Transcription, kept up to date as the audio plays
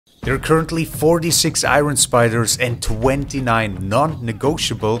There are currently 46 iron spiders and 29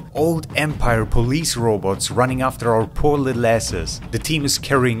 non-negotiable old Empire police robots running after our poor little asses. The team is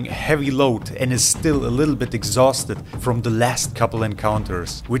carrying heavy load and is still a little bit exhausted from the last couple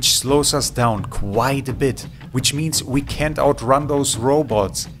encounters, which slows us down quite a bit, which means we can't outrun those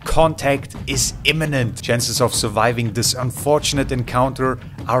robots. Contact is imminent. Chances of surviving this unfortunate encounter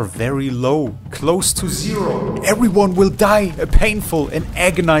are very low, close to zero. Everyone will die a painful and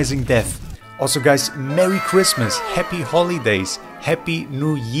agonizing death. Also guys, Merry Christmas, Happy Holidays, Happy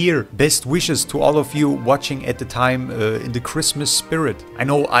New Year. Best wishes to all of you watching at the time in the Christmas spirit. I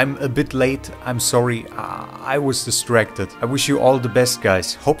know I'm a bit late, I'm sorry, I was distracted. I wish you all the best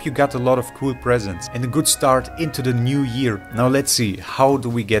guys. Hope you got a lot of cool presents and a good start into the new year. Now let's see, how do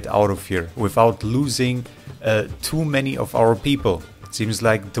we get out of here without losing too many of our people? Seems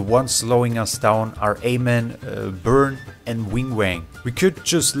like the ones slowing us down are Amen, Burn and Wing Wang. We could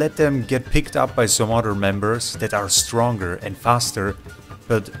just let them get picked up by some other members that are stronger and faster,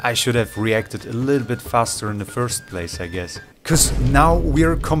 but I should have reacted a little bit faster in the first place, I guess. Cause now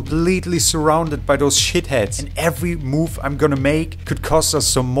we're completely surrounded by those shitheads and every move I'm gonna make could cause us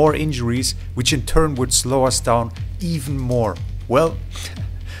some more injuries, which in turn would slow us down even more. Well,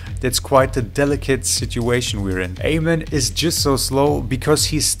 that's quite a delicate situation we're in. Amen is just so slow because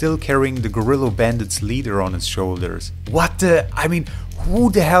he's still carrying the Gorilla Bandits leader on his shoulders. What the? I mean,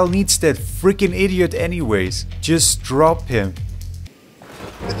 who the hell needs that freaking idiot anyways? Just drop him.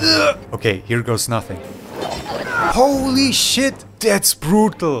 Okay, here goes nothing. Holy shit, that's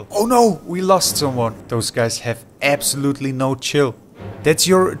brutal. Oh no, we lost someone. Those guys have absolutely no chill. That's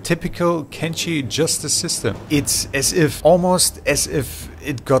your typical Kenshi justice system. It's as if, almost as if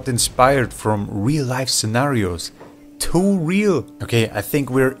it got inspired from real life scenarios. Too real. Okay, I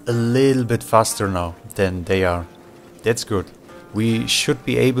think we're a little bit faster now than they are. That's good. We should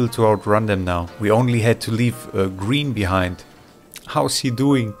be able to outrun them now. We only had to leave Green behind. How's he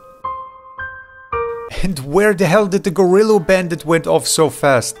doing? And where the hell did the Gorilla Bandit went off so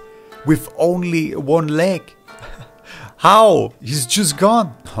fast? With only one leg? How? He's just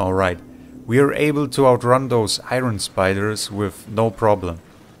gone. Alright, we are able to outrun those iron spiders with no problem.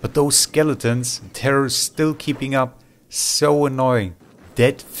 But those skeletons, they're still keeping up. So annoying.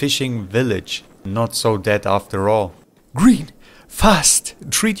 Dead fishing village. Not so dead after all. Green, fast!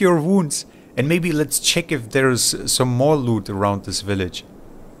 Treat your wounds. And maybe let's check if there's some more loot around this village.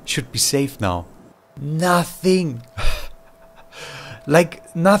 Should be safe now. Nothing.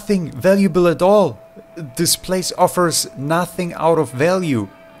 Like nothing valuable at all. This place offers nothing out of value.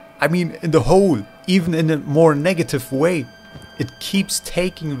 I mean, in the whole, even in a more negative way. It keeps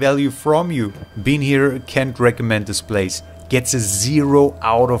taking value from you. Being here, can't recommend this place. Gets a 0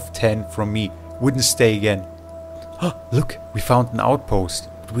 out of 10 from me. Wouldn't stay again. Oh, look, we found an outpost.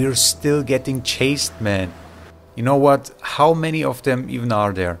 But we're still getting chased, man. You know what? How many of them even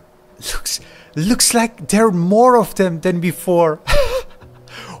are there? Looks like there are more of them than before.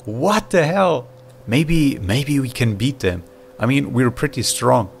 What the hell? Maybe we can beat them. I mean, we're pretty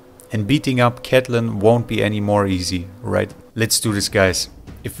strong. And beating up Catelyn won't be any more easy, right? Let's do this, guys.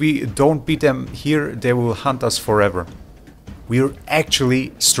 If we don't beat them here, they will hunt us forever. We're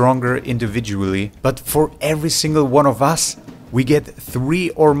actually stronger individually, but for every single one of us, we get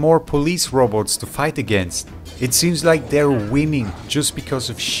 3 or more police robots to fight against. It seems like they're winning just because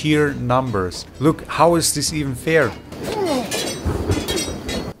of sheer numbers. Look, how is this even fair?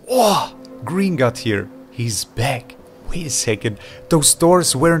 Oh! Green got here. He's back. Wait a second. Those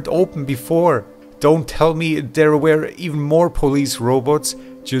doors weren't open before. Don't tell me there were even more police robots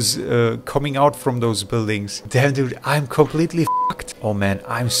just coming out from those buildings. Damn dude, I'm completely fucked. Oh man,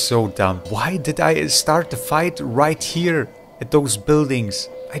 I'm so dumb. Why did I start the fight right here at those buildings?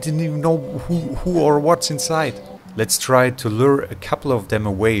 I didn't even know who or what's inside. Let's try to lure a couple of them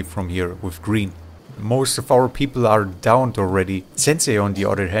away from here with Green. Most of our people are downed already. Sensei, on the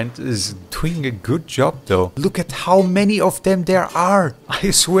other hand, is doing a good job though. Look at how many of them there are. I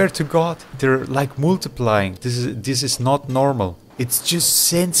swear to God, they're like multiplying. This is not normal. It's just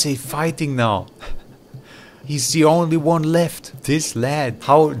Sensei fighting now. He's the only one left. This lad.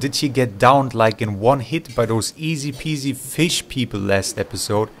 How did he get downed like in one hit by those easy peasy fish people last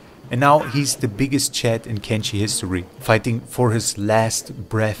episode? And now he's the biggest Chad in Kenshi history, fighting for his last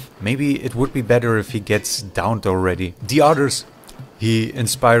breath. Maybe it would be better if he gets downed already. The others, he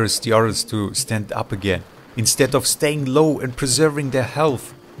inspires the others to stand up again, instead of staying low and preserving their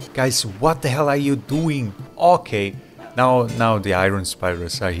health. Guys, what the hell are you doing? Okay, now the iron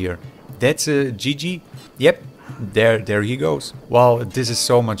spiders are here. That's a GG. Yep, there he goes. Wow, this is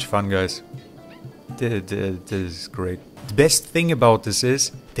so much fun, guys. This is great. The best thing about this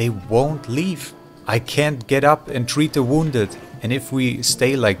is They won't leave. I can't get up and treat the wounded. And if we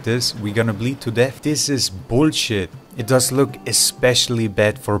stay like this, we're gonna bleed to death. This is bullshit. It does look especially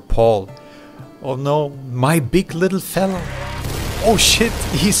bad for Paul. Oh no, my big little fella. Oh shit,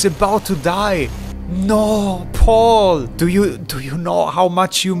 he's about to die. No, Paul, do you know how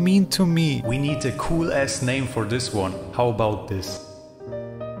much you mean to me? We need a cool ass name for this one. How about this?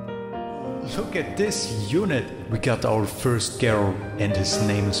 Look at this unit. We got our first Garo and his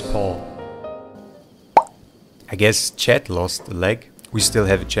name is Paul. I guess Chad lost a leg. We still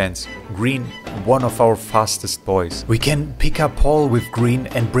have a chance. Green, one of our fastest boys. We can pick up Paul with Green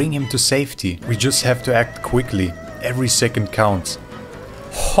and bring him to safety. We just have to act quickly. Every second counts.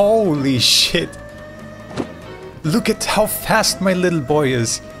 Holy shit. Look at how fast my little boy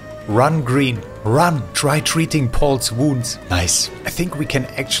is. Run, Green. Run. Try treating Paul's wounds. Nice. I think we can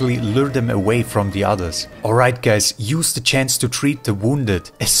actually lure them away from the others. Alright guys, use the chance to treat the wounded.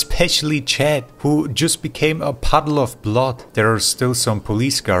 Especially Chad, who just became a puddle of blood. There are still some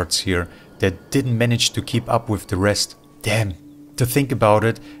police guards here that didn't manage to keep up with the rest. Damn. To think about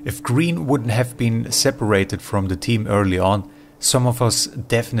it, if Green wouldn't have been separated from the team early on, some of us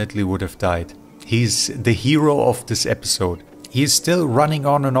definitely would have died. He's the hero of this episode. He is still running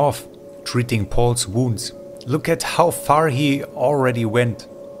on and off, treating Paul's wounds. Look at how far he already went.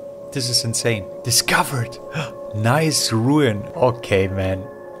 This is insane. Discovered! Nice ruin. Okay, man.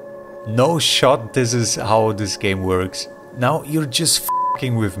 No shot, this is how this game works. Now you're just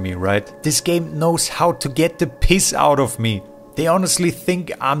f***ing with me, right? This game knows how to get the piss out of me. They honestly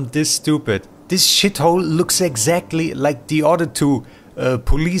think I'm this stupid. This shithole looks exactly like the other two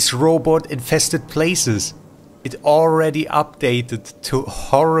police robot infested places. It already updated to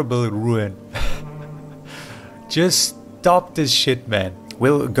horrible ruin. Just stop this shit, man.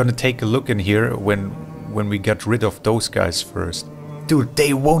 We're gonna take a look in here when we get rid of those guys first. Dude,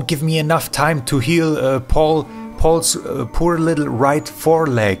 they won't give me enough time to heal Paul's poor little right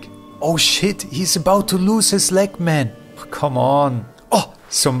foreleg. Oh shit, he's about to lose his leg, man. Come on. Oh,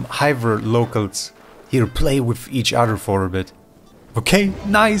 some hyper locals. Here, play with each other for a bit. Okay,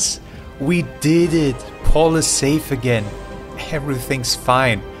 nice. We did it. Paul is safe again. Everything's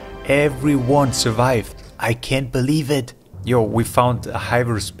fine. Everyone survived. I can't believe it. Yo, we found a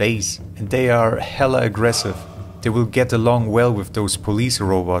Hyver's base and they are hella aggressive. They will get along well with those police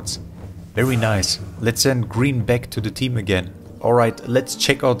robots. Very nice. Let's send Green back to the team again. Alright, let's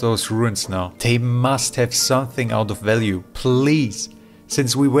check out those ruins now. They must have something out of value. Please.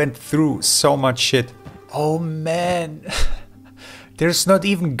 Since we went through so much shit. Oh man. There's not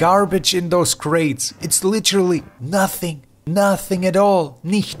even garbage in those crates. It's literally nothing. Nothing at all.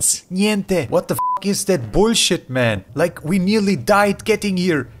 Nichts. Niente. What the f*** is that bullshit, man? Like, we nearly died getting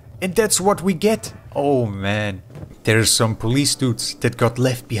here. And that's what we get. Oh, man. There's some police dudes that got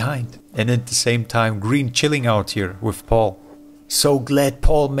left behind. And at the same time, Green chilling out here with Paul. So glad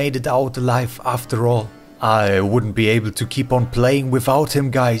Paul made it out alive after all. I wouldn't be able to keep on playing without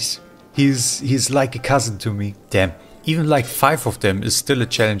him, guys. He's like a cousin to me. Damn. Even like 5 of them is still a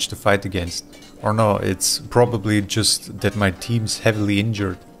challenge to fight against. Or no, it's probably just that my team's heavily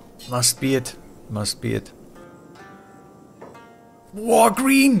injured. Must be it. Must be it. Whoa,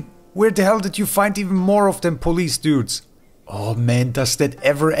 Green! Where the hell did you find even more of them police dudes? Oh man, does that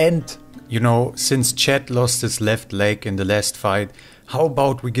ever end? You know, since Chad lost his left leg in the last fight, how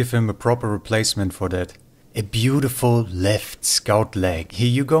about we give him a proper replacement for that? A beautiful left scout leg. Here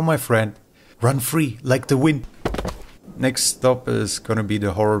you go, my friend. Run free, like the wind. Next stop is gonna be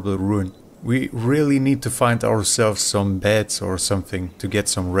the horrible ruin. We really need to find ourselves some beds or something to get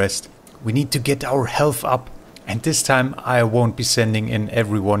some rest. We need to get our health up. And this time I won't be sending in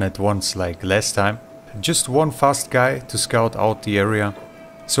everyone at once like last time. Just one fast guy to scout out the area.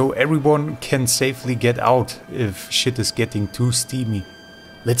 So everyone can safely get out if shit is getting too steamy.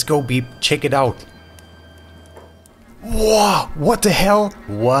 Let's go, Beep. Check it out. Whoa! What the hell?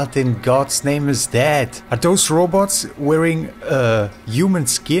 What in God's name is that? Are those robots wearing human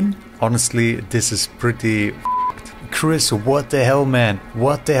skin? Honestly, this is pretty f***ed. Chris, what the hell, man?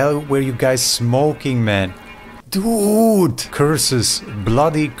 What the hell were you guys smoking, man? Dude! Curses.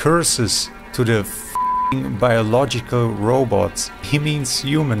 Bloody curses to the f***ing biological robots. He means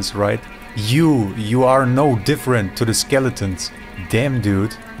humans, right? You are no different to the skeletons. Damn,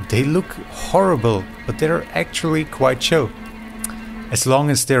 dude. They look horrible, but they're actually quite chill. As long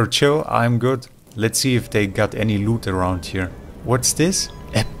as they're chill, I'm good. Let's see if they got any loot around here. What's this?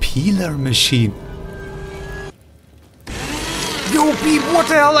 A peeler machine. Yo, Beep, what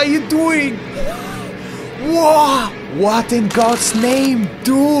the hell are you doing? Whoa! What in God's name?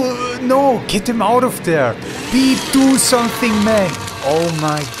 Dude, no, get him out of there. Beep, do something, man. Oh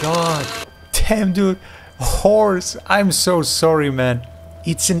my god. Damn, dude. Horse. I'm so sorry, man.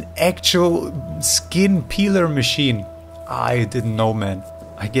 It's an actual skin peeler machine. I didn't know, man.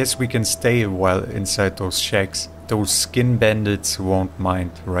 I guess we can stay a while inside those shacks. Those skin bandits won't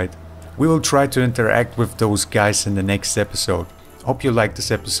mind, right? We will try to interact with those guys in the next episode. Hope you liked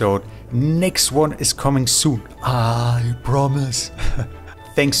this episode. Next one is coming soon. I promise.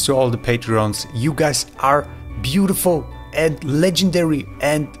 Thanks to all the Patreons. You guys are beautiful and legendary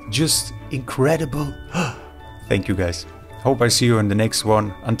and just incredible. Thank you guys. Hope I see you in the next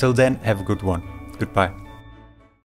one. Until then, have a good one. Goodbye.